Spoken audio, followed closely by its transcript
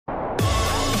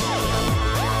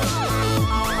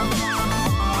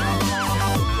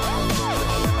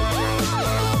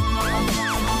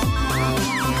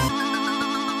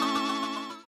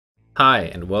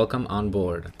Hi and welcome on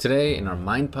board. Today in our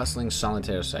mind-puzzling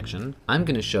solitaire section, I'm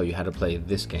going to show you how to play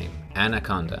this game,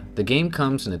 Anaconda. The game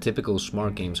comes in a typical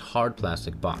Smart Games hard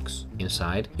plastic box.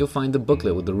 Inside, you'll find the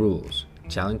booklet with the rules,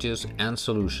 challenges and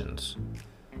solutions.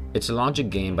 It's a logic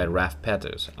game by Ralph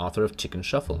Peters, author of Chicken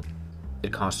Shuffle.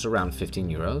 It costs around 15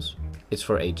 euros. It's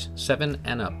for age 7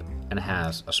 and up and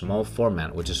has a small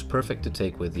format which is perfect to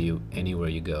take with you anywhere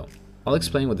you go. I'll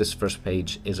explain what this first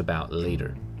page is about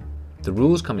later. The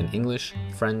rules come in English,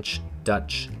 French,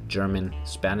 Dutch, German,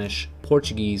 Spanish,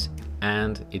 Portuguese,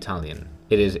 and Italian.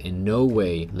 It is in no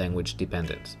way language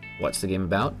dependent. What's the game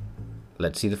about?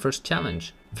 Let's see the first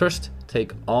challenge. First,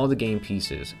 take all the game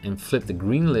pieces and flip the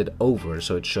green lid over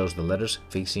so it shows the letters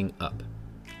facing up.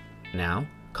 Now,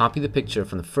 copy the picture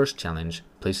from the first challenge,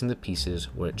 placing the pieces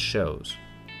where it shows.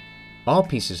 All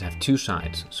pieces have two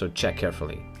sides, so check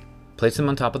carefully. Place them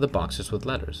on top of the boxes with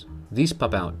letters. These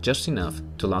pop out just enough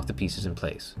to lock the pieces in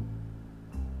place.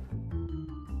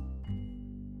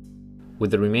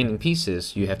 With the remaining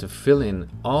pieces, you have to fill in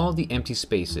all the empty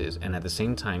spaces and at the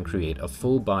same time create a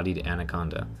full-bodied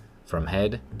anaconda, from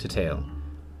head to tail.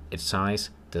 Its size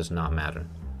does not matter.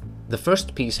 The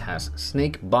first piece has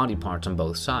snake body parts on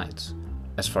both sides.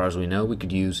 As far as we know, we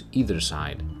could use either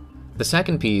side. The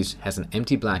second piece has an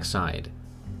empty black side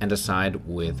and a side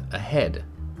with a head.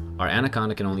 Our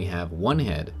anaconda can only have one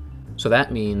head, so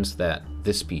that means that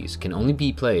this piece can only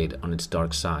be played on its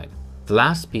dark side. The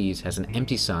last piece has an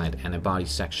empty side and a body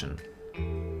section.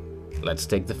 Let's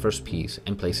take the first piece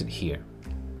and place it here.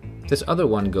 This other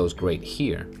one goes great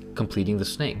here, completing the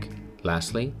snake.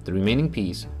 Lastly, the remaining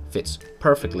piece fits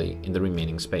perfectly in the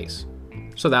remaining space.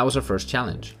 So that was our first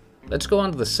challenge. Let's go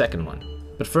on to the second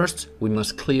one. But first, we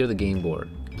must clear the game board.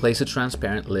 Place a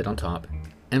transparent lid on top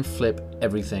and flip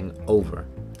everything over.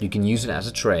 You can use it as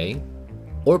a tray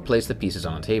or place the pieces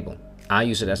on a table. I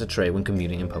use it as a tray when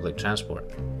commuting in public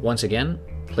transport. Once again,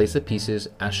 place the pieces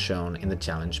as shown in the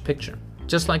challenge picture.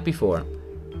 Just like before,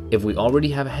 if we already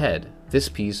have a head, this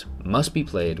piece must be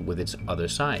played with its other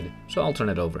side, so I'll turn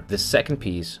it over. The second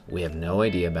piece we have no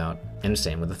idea about, and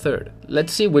same with the third.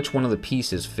 Let's see which one of the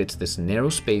pieces fits this narrow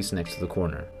space next to the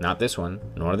corner. Not this one,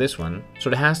 nor this one,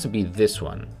 so it has to be this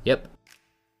one. Yep.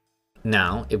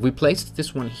 Now, if we placed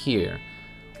this one here,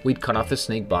 we'd cut off the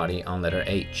snake body on letter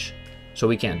H, so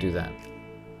we can't do that.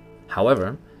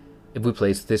 However, if we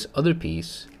place this other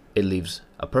piece, it leaves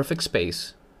a perfect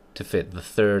space to fit the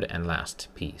third and last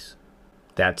piece.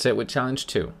 That's it with challenge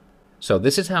 2. So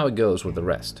this is how it goes with the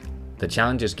rest. The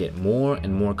challenges get more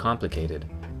and more complicated.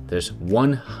 There's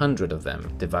 100 of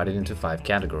them divided into 5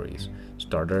 categories: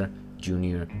 starter,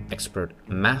 junior, expert,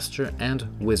 master, and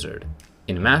wizard.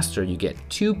 In master, you get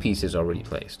 2 pieces already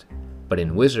placed. But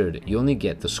in wizard, you only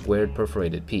get the squared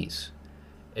perforated piece.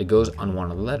 It goes on one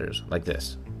of the letters, like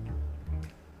this.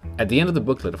 At the end of the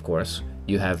booklet, of course,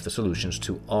 you have the solutions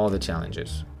to all the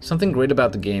challenges. Something great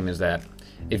about the game is that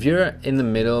if you're in the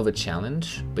middle of a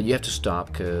challenge, but you have to stop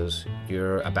because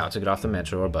you're about to get off the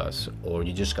metro or bus, or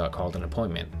you just got called an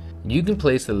appointment, you can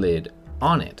place the lid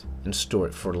on it and store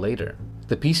it for later.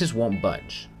 The pieces won't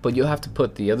budge, but you'll have to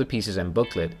put the other pieces and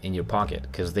booklet in your pocket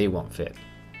because they won't fit.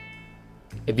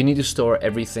 If you need to store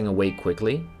everything away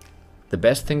quickly, the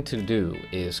best thing to do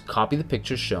is copy the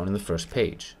pictures shown in the first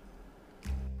page.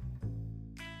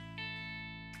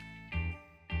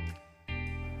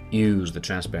 Use the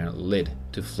transparent lid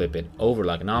to flip it over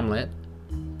like an omelette,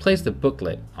 place the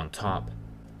booklet on top,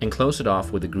 and close it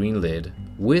off with the green lid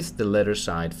with the letter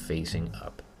side facing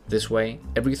up. This way,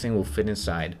 everything will fit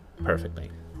inside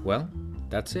perfectly. Well,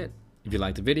 that's it. If you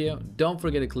liked the video, don't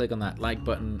forget to click on that like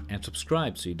button and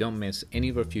subscribe so you don't miss any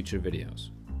of our future videos.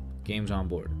 Games on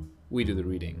board. We do the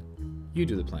reading. You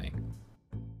do the playing.